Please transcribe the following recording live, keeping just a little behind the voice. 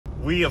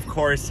We, of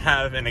course,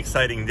 have an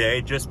exciting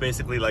day, just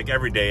basically like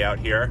every day out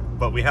here,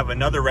 but we have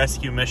another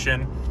rescue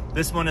mission.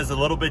 This one is a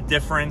little bit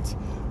different.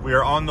 We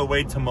are on the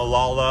way to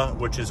Molalla,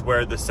 which is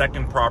where the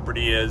second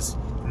property is,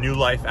 New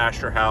Life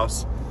Astor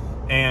House.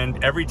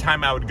 And every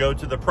time I would go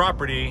to the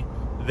property,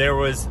 there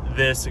was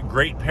this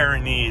Great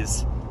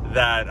Pyrenees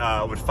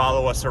that would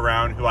follow us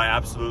around, who I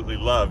absolutely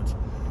loved.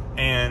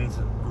 And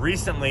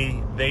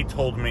recently, they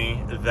told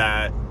me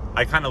that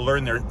I kind of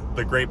learned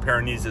the Great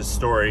Pyrenees'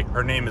 story.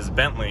 Her name is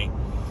Bentley.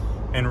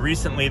 And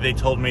recently they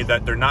told me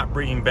that they're not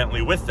bringing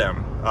Bentley with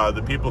them.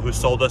 The people who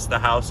sold us the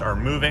house are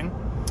moving,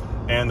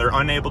 and they're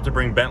unable to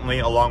bring Bentley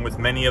along with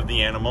many of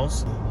the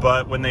animals.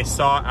 But when they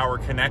saw our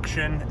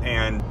connection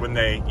and when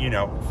they,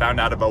 found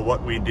out about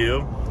what we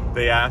do,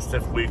 they asked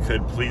if we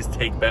could please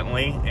take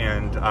Bentley,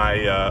 and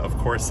I, of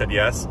course, said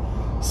yes.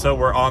 So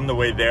we're on the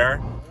way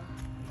there.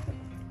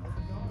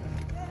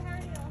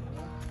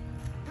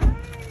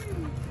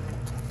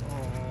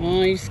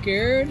 Oh, you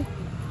scared?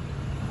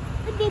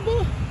 Hey,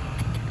 Bubba.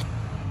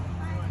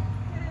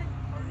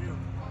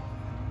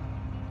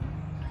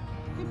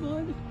 Hey,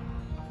 bud.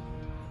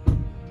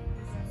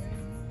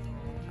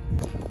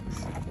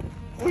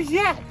 What's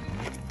that?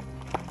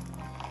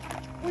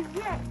 What's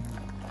that?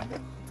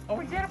 Oh,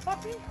 is that a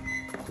puppy?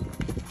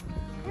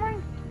 Come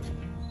on.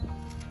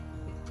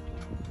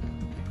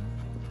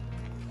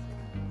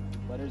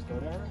 Butters go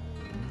to her?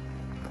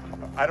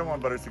 I don't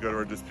want Butters to go to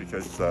her just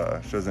because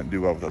she doesn't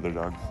do well with other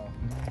dogs.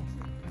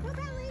 Well,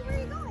 Bentley, where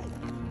are you going?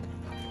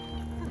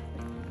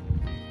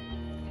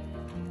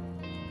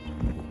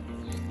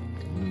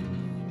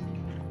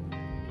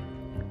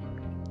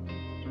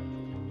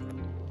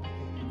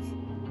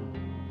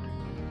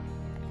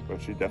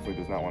 But she definitely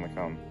does not want to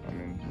come. I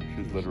mean,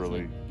 she's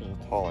literally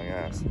hauling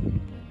ass.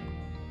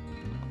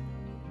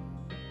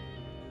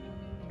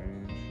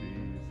 And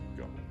she's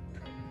going.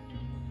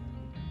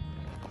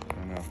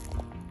 I know.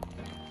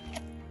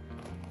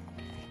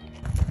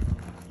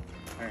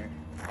 Hey,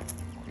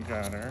 you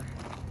got her.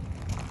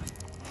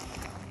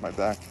 My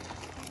back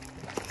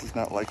is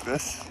not like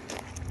this.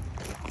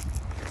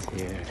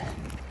 Dude.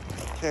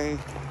 Okay.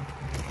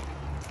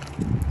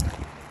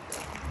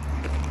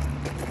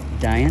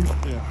 Dying?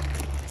 Yeah.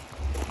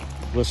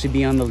 Will she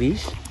be on the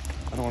leash?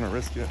 I don't want to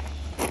risk it.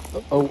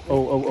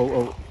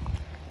 Oh.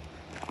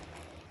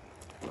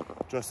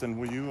 Justin,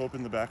 will you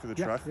open the back of the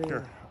truck? Yeah.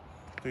 Here,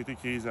 take the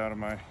keys out of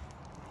my...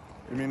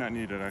 You may not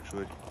need it,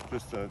 actually.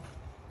 Just,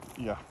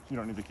 yeah, you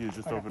don't need the keys.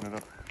 Just open it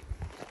up.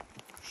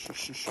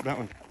 Shh,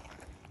 Bentley.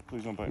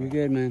 Please don't bite me.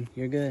 You're good, man.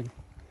 You're good.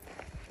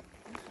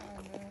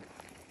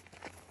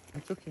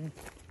 It's okay.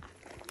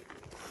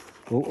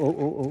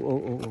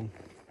 Oh.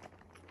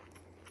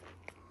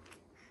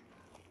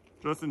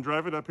 Justin,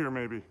 drive it up here,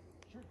 maybe.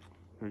 Sure.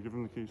 Here, give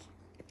him the keys.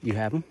 You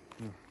have them?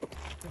 Yeah.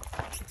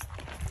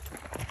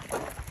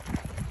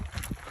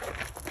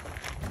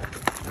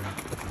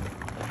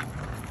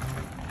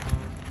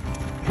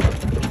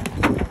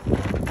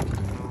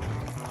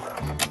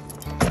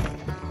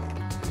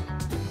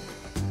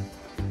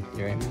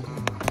 You right, man?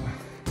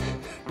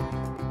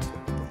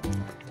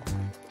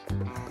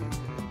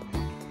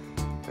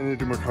 I need to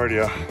do more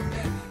cardio.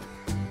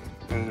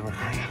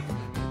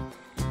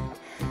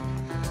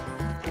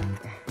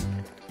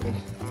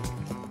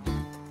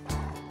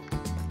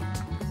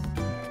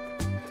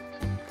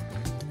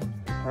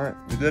 All right,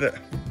 we did it.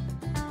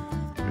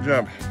 Good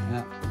job.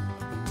 Yeah.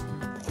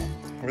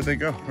 Where'd they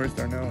go? Where's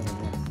Darnell?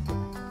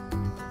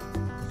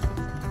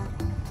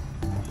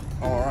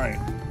 All right.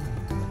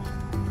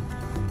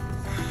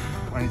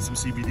 I need some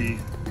CBD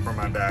for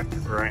my back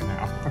right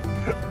now.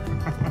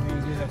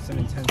 You do have some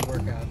intense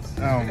workouts.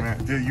 Oh man,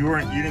 dude, you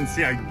didn't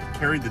see. I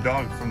carried the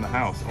dog from the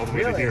house all the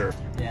way to here.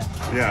 Yeah.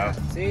 Yeah.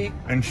 See?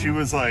 And she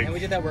was like, And we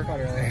did that workout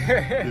earlier.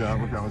 yeah, that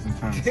workout was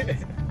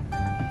intense.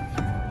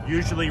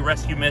 Usually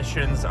rescue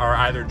missions are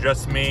either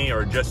just me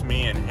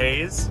and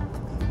Hayes.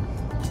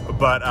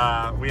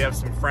 But we have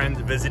some friends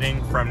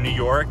visiting from New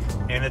York,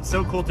 and it's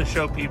so cool to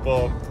show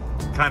people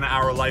kind of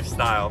our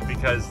lifestyle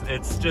because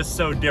it's just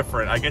so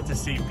different. I get to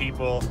see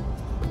people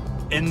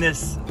in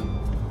this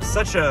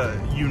such a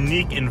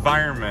unique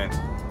environment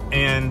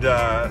and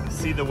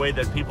see the way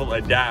that people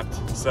adapt.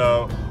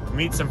 So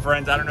meet some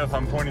friends. I don't know if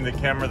I'm pointing the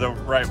camera the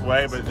right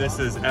way, but this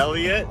is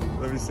Elliot.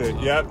 Let me see.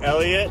 Yep,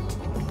 Elliot.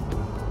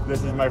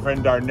 This is my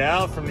friend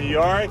Darnell from New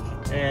York,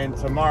 and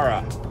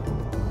Tamara.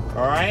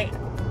 All right?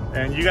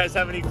 And you guys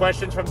have any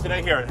questions from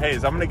today? Here,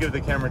 Hayes, I'm gonna give the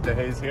camera to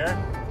Hayes here.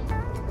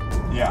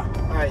 Yeah.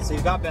 All right, so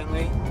you got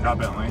Bentley. Got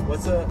Bentley.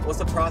 What's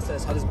the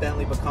process? How does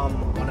Bentley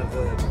become one of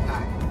the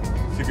pack?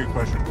 It's a good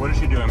question. What is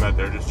she doing back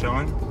there? Just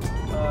chilling?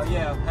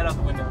 Yeah, head out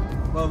the window.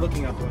 Well,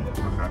 looking out the window.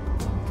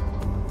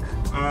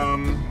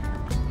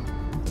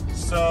 Okay.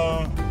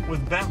 So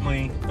with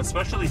Bentley,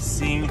 especially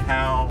seeing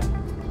how,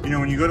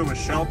 when you go to a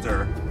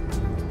shelter,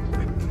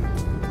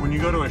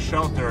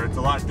 it's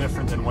a lot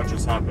different than what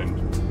just happened.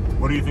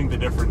 What do you think the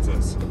difference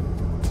is?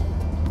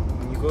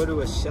 When you go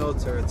to a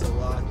shelter, it's a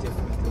lot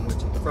different than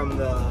from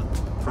the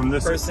From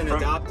this person from,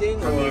 adopting,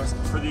 from or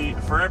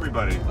for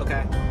everybody.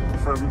 okay.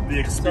 from the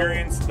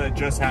experience that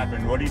just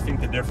happened, what do you think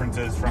the difference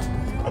is from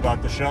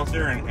about the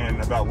shelter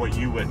and about what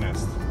you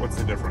witnessed? What's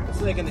the difference?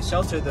 So like in the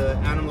shelter, the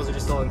animals are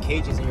just all in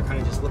cages, and you're kind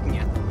of just looking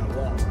at them on a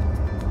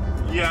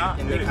wall, Yeah.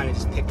 and they kind of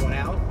just pick one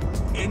out.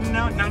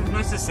 No, not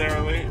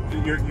necessarily.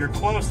 You're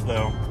close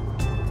though.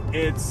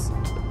 It's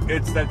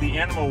that the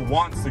animal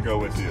wants to go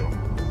with you.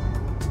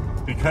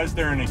 Because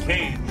they're in a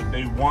cage,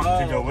 they want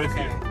to go with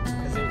you.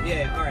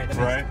 Yeah, all right. That makes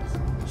Right?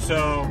 sense.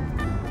 So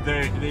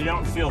they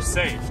don't feel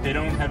safe. They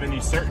don't have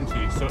any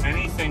certainty. So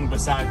anything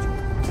besides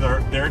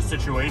their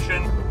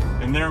situation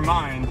in their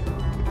mind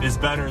is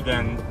better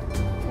than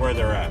where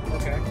they're at.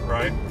 Okay.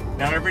 Right?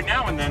 Now, every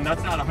now and then,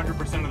 that's not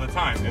 100% of the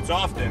time. It's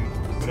often,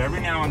 but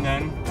every now and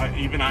then,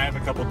 even I have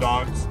a couple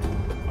dogs.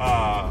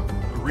 A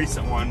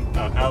recent one,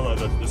 Ella,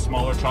 the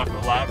smaller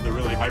chocolate lab, the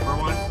really hyper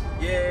one.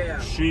 Yeah.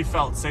 She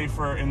felt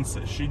safer, and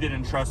she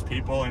didn't trust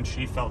people, and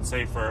she felt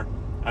safer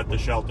at the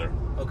shelter.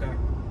 Okay.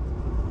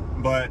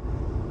 But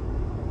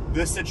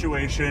this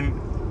situation,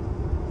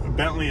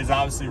 Bentley is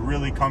obviously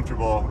really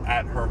comfortable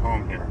at her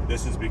home here.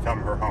 This has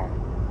become her home,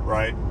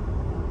 right?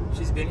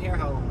 She's been here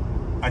how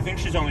long? I think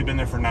she's only been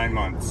there for 9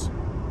 months.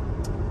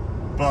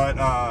 But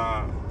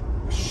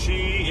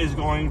she is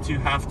going to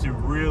have to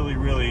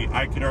really,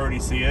 I could already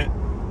see it.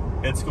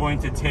 It's going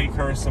to take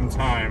her some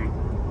time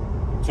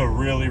to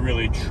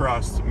really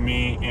trust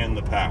me and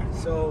the pack.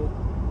 So,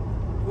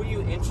 who do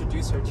you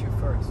introduce her to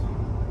first?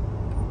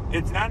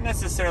 It's not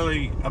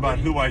necessarily about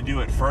who I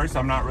do at first.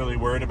 I'm not really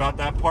worried about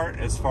that part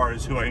as far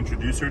as who I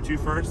introduce her to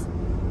first.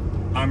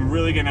 I'm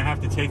really going to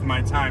have to take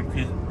my time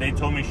because they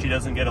told me she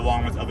doesn't get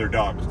along with other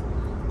dogs.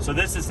 So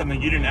this is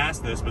something, you didn't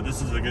ask this, but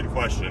this is a good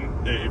question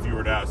if you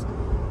were to ask.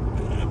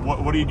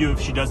 What do you do if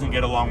she doesn't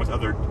get along with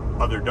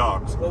other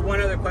dogs? Well,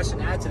 one other question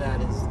to add to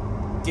that is,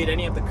 did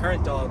any of the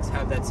current dogs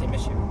have that same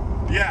issue?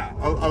 Yeah,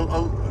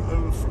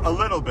 a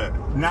little bit.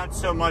 Not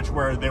so much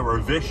where they were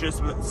vicious,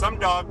 but some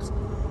dogs,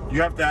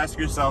 you have to ask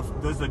yourself,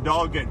 does the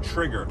dog get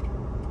triggered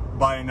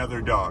by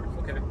another dog?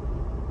 Okay.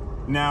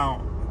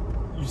 Now,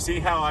 you see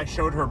how I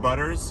showed her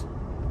Butters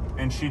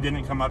and she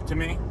didn't come up to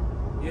me?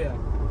 Yeah.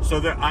 So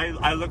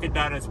I look at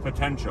that as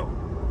potential.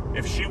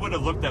 If she would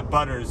have looked at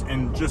Butters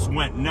and just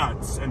went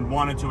nuts and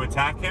wanted to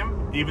attack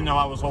him, even though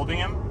I was holding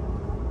him,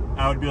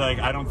 I would be like,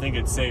 I don't think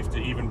it's safe to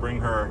even bring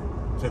her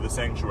to the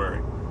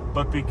sanctuary.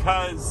 But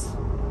because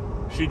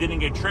she didn't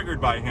get triggered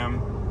by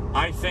him,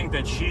 I think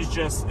that she's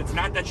just, it's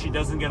not that she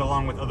doesn't get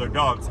along with other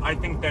dogs. I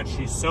think that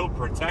she's so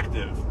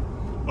protective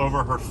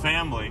over her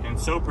family and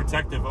so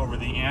protective over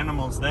the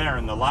animals there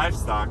and the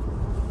livestock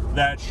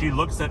that she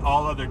looks at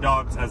all other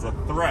dogs as a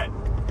threat,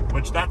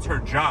 which that's her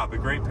job. A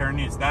Great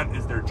Pyrenees, that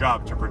is their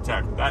job, to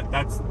protect.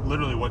 That's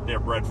literally what they're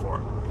bred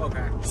for.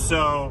 Okay.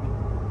 So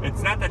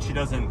it's not that she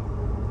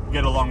doesn't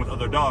get along with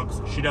other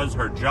dogs. She does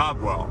her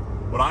job well.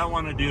 What I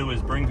want to do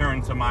is bring her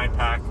into my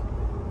pack,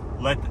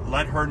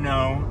 let her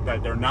know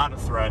that they're not a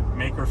threat,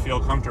 make her feel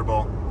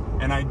comfortable,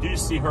 and I do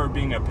see her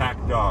being a pack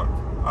dog.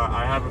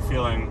 I have a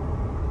feeling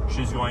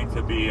she's going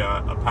to be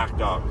a pack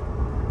dog.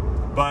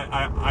 But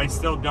I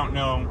still don't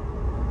know.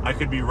 I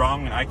could be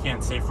wrong, and I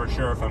can't say for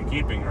sure if I'm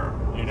keeping her,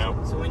 you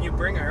know? So when you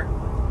bring her,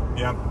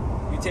 Yep.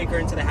 you take her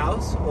into the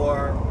house,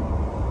 or?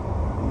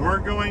 We're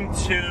going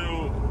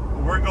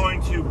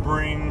to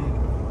bring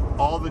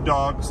all the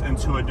dogs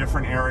into a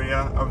different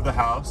area of the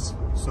house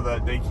so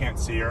that they can't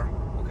see her.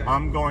 Okay.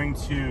 I'm going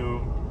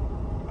to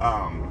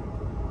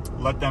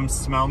let them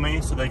smell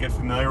me so they get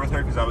familiar with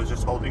her because I was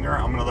just holding her.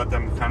 I'm going to let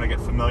them kind of get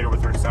familiar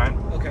with her scent.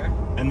 Okay.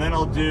 And then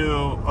I'll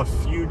do a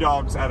few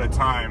dogs at a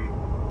time,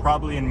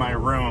 probably in my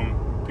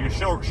room, because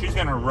she's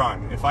going to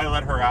run. If I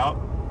let her out,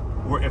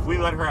 if we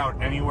let her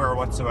out anywhere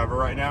whatsoever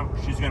right now,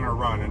 she's going to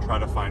run and try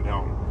to find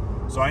home.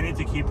 So I need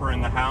to keep her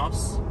in the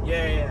house.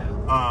 Yeah.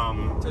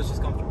 So she's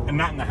comfortable. And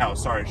not in the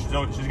house, sorry. She's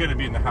going to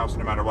be in the house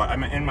no matter what.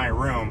 I'm in my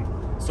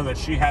room so that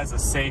she has a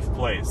safe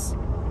place.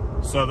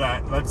 So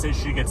that, let's say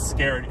she gets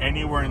scared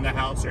anywhere in the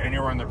house or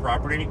anywhere on the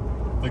property,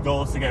 the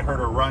goal is to get her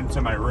to run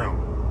to my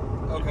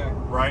room. Okay.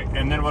 Right?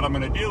 And then what I'm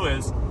going to do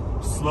is,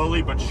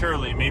 slowly but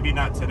surely, maybe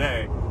not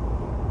today,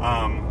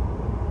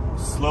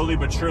 slowly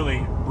but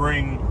surely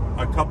bring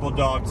a couple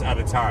dogs at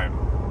a time.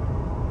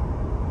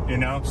 You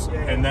know? Yeah.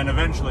 And then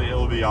eventually it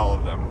will be all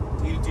of them.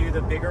 Do you do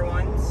the bigger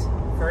ones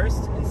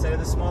first instead of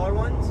the smaller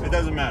ones? It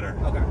doesn't matter.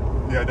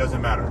 Okay. Yeah, it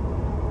doesn't matter.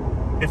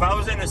 If I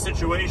was in a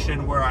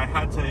situation where I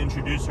had to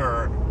introduce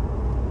her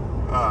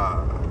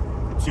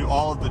to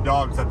all of the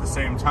dogs at the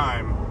same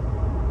time,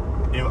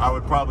 I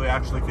would probably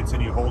actually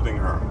continue holding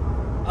her.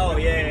 Oh,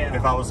 yeah.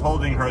 If I was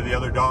holding her, the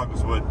other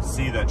dogs would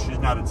see that she's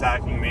not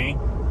attacking me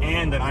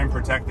and that I'm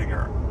protecting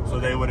her, so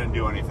they wouldn't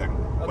do anything.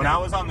 Okay. When I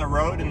was on the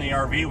road in the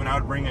RV, when I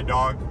would bring a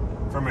dog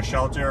from a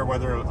shelter,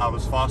 whether I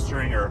was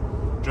fostering or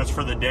just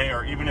for the day,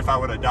 or even if I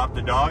would adopt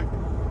a dog,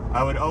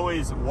 I would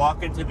always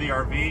walk into the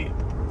RV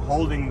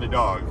holding the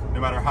dog,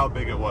 no matter how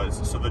big it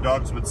was, so the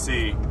dogs would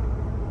see,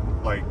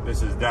 like,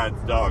 this is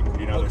Dad's dog,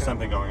 you know, there's Okay.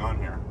 something going on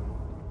here.